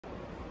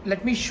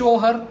let me show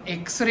her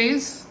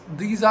x-rays.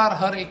 These are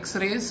her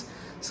x-rays.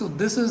 So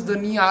this is the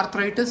knee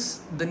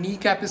arthritis. The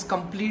kneecap is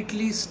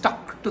completely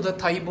stuck to the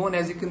thigh bone.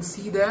 As you can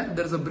see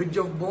there's a bridge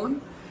of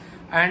bone,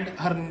 and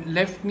her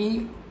left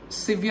knee,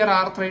 severe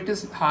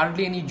arthritis,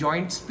 hardly any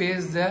joint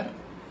space there.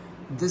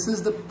 This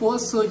is the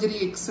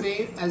post-surgery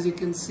x-ray. As you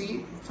can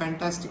see,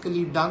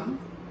 fantastically done.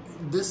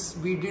 This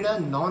we did a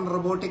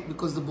non-robotic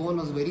because the bone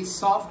was very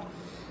soft.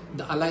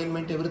 The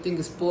alignment, everything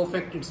is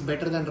perfect. It's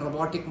better than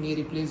robotic knee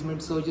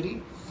replacement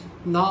surgery.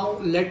 Now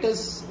let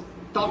us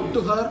talk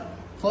to her.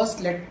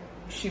 First,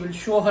 she will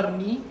show her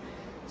knee.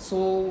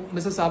 So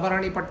Mrs.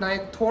 Abharani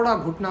Patnaik, थोड़ा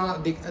घुटना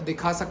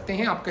दिखा सकते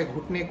हैं आपके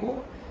घुटने को,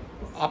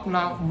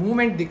 अपना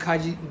movement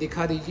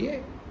दिखा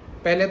दीजिए.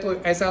 पहले तो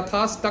ऐसा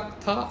था, स्टक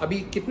था, अभी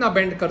कितना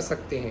बेंड कर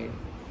सकते हैं.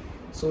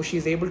 So she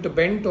is able to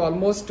bend to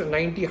almost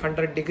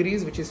 90-100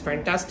 degrees, which is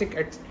fantastic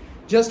at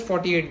just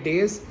 48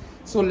 days.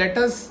 So let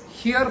us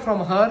hear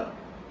from her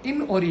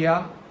in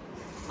Oriya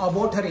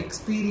about her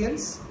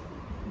experience.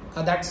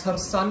 That's her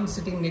son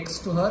sitting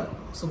next to her.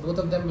 So both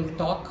of them will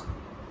talk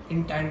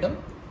in tandem.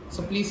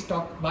 So please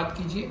talk, बात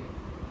कीजिए.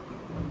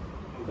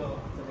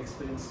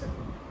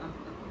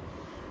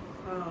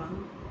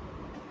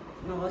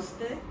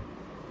 नमस्ते.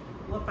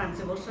 वो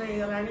 5 वर्ष हो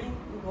गलानी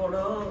गोड़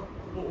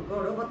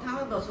कथा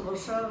 10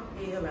 वर्ष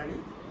हो गलानी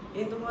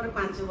किंतु मोर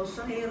 5 वर्ष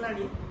हो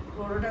गलानी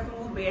गोड़टा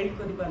को मु बेंड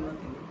करि पार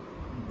नथिली.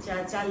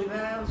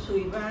 चलवा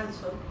शुइबा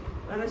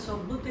माने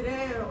सबुतिरे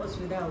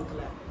असुविधा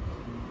होतला.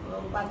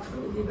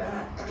 बाथरूम जीवा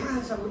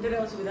सबुतिरे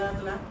असुविधा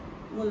होतला.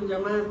 मु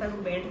जमा ताको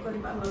बेंड करि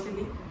पार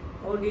नथिली.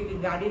 ओडी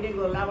गाड़ी रे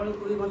गला बळ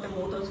कोई मते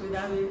बहुत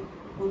असुविधा हुई.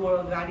 मु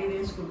गाड़ी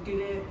रे स्कूटी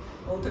रे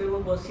ओथरे मु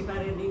बसी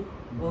पारेनी.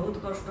 बहुत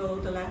कष्ट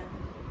होतला.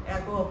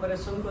 याको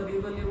ऑपरेशन करी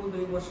बोली मु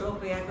 2 वर्ष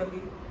अपेक्षा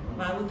करी.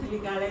 भाबुथिली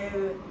काले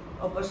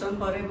ऑपरेशन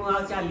परे मु आ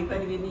चली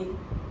परिबिनी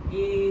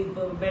कि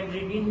बेड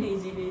रिडिंग हे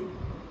जीवी.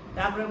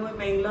 तापर मु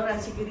बेंगलोर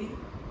आसिकरी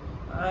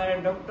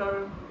डॉक्टर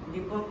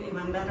दीपक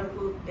ईमानदार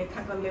को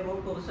देखा करले मो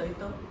को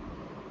सहित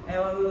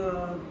एवं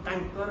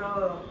तांकर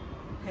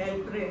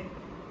हेल्प रे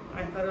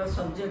तांकर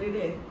सर्जरी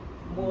रे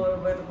मोर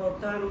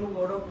बर्तमान मु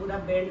गोड़ पूरा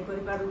बेंड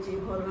करि पारुची.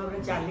 भल भाबरे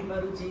चली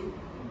पारुची.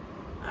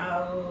 आ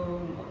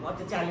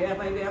मते चलिया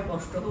पाई बे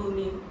कष्ट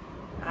होनी.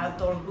 आ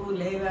तळकु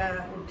लेवा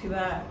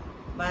उठिबा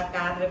बा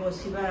कार रे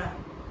बसिबा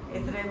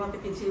एथरे मते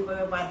किछि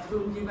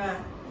बाथरूम जीवा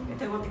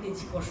एथे मते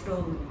किछि कष्ट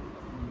होनी.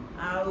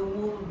 आ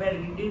मु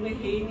बेड में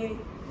हेनी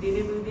दिन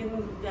 2 दिन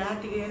जहाँ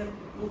टिके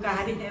मु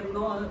कहारी हेल्प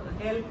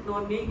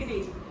न नेकरी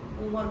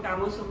मु मोर काम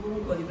सब मु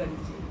करि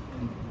पारिछि.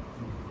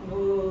 मु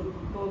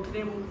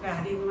कोथरे मु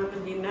कहारी माने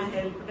बिना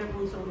हेल्प रे मु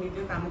सब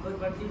निजे काम कर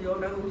पारछि.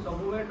 जोडा मु सब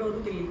बे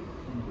डरुतिली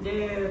जे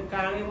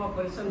काले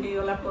ऑपरेशन हे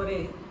गला परे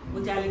मु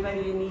चली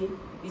पारिबिनी,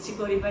 किछि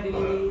करि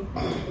पारिबिनी,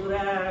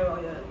 पूरा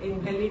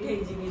इनवैलिड हे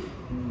जिवि.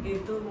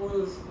 किंतु मु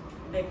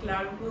देखला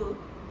को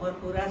और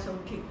पूरा सब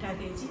ठीक ठाक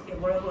हेछि.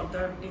 केवल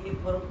बर्तमान टिके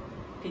पर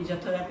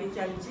फिजियोथेरापी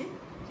चलछि.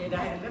 सेटा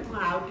हेले मु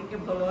आउ टिके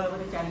भल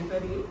भाबरे चली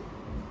पारिबी.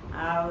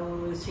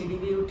 आउ सीडी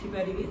भी उठी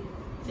पारिबी.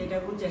 सेटा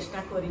को चेष्टा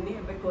करिनी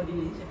एबे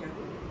करिनी सेटा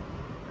को.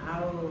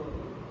 आउ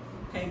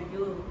thank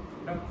you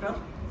doctor.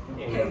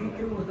 Thank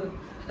you.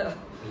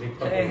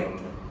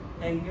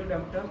 Thank you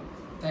doctor.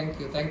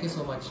 Thank you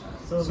so much.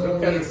 So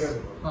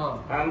हाँ,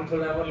 हम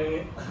थोड़ा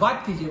बोलेंगे. बात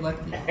कीजिए.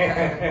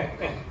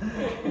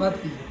 बात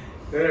कीजिए.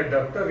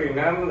 Dr.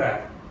 Inamdar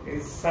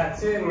is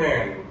such a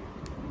man.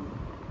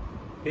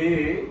 He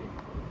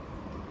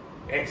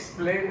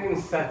explained in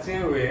such a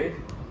way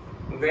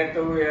that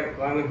we are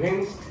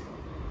convinced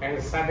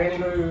and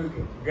suddenly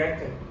we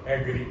get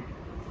agree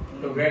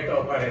to get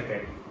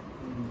operated.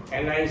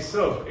 And I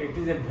saw it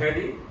is a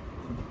very,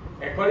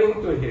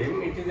 according to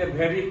him, it is a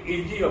very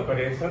easy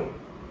operation.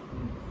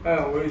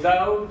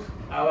 Without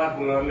our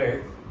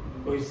knowledge,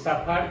 we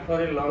suffered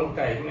for a long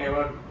time,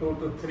 about 2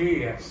 to 3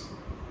 years.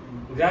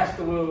 Just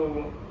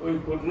we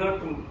could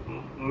not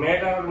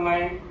made our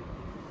mind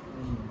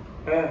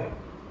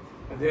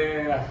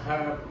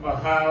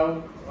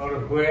how or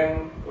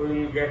when we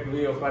will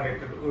be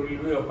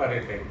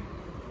operated.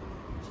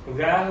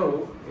 जाहो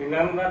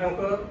इनामदार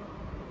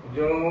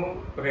जो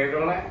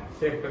प्रेरणा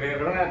से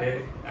प्रेरणा रे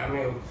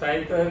आमे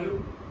उत्साहित हेलु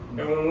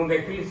एवं मु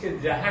देखली से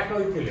जहा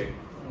कहिथिले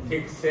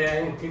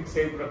ठीक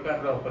से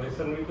प्रकार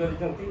ऑपरेशन भी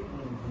करछंती.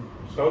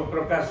 सब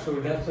प्रकार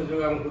सुविधा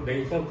सुजोग हमको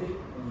देइछंती.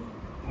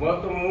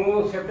 मत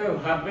मु सेते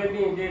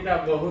भाबेनी जेटा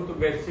बहुत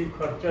बेसी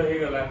खर्च हे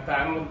गला ता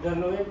मध्य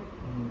नुहे.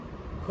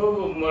 खूब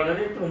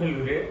मॉडरेट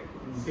हेलु रे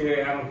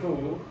से हमको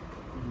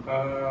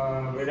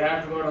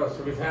विराट बड़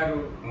सुविधा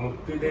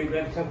मुक्ति दे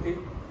पारछंती.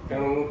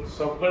 तेणु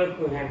सब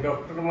कहे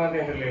डॉक्टर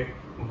माने हेले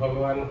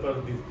भगवान को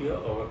द्वितीय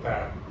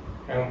अवतार.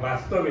 एवं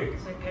वास्तविक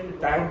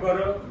तांकर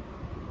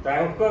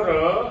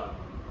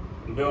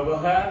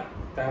व्यवहार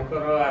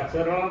तांकर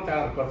आचरण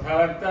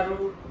कथबार्ता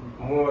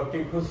मु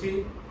अति खुशी.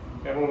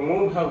 एवं मु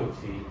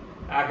भावुची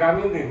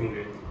आगामी दिन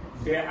रे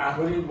से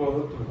आहुरी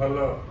बहुत भल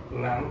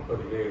नाम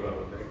करिवे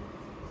बाबद.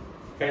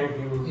 Thank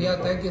you. Yeah,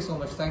 thank you so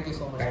much. Thank you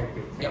so much. Thank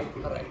you. Yeah,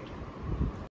 all right.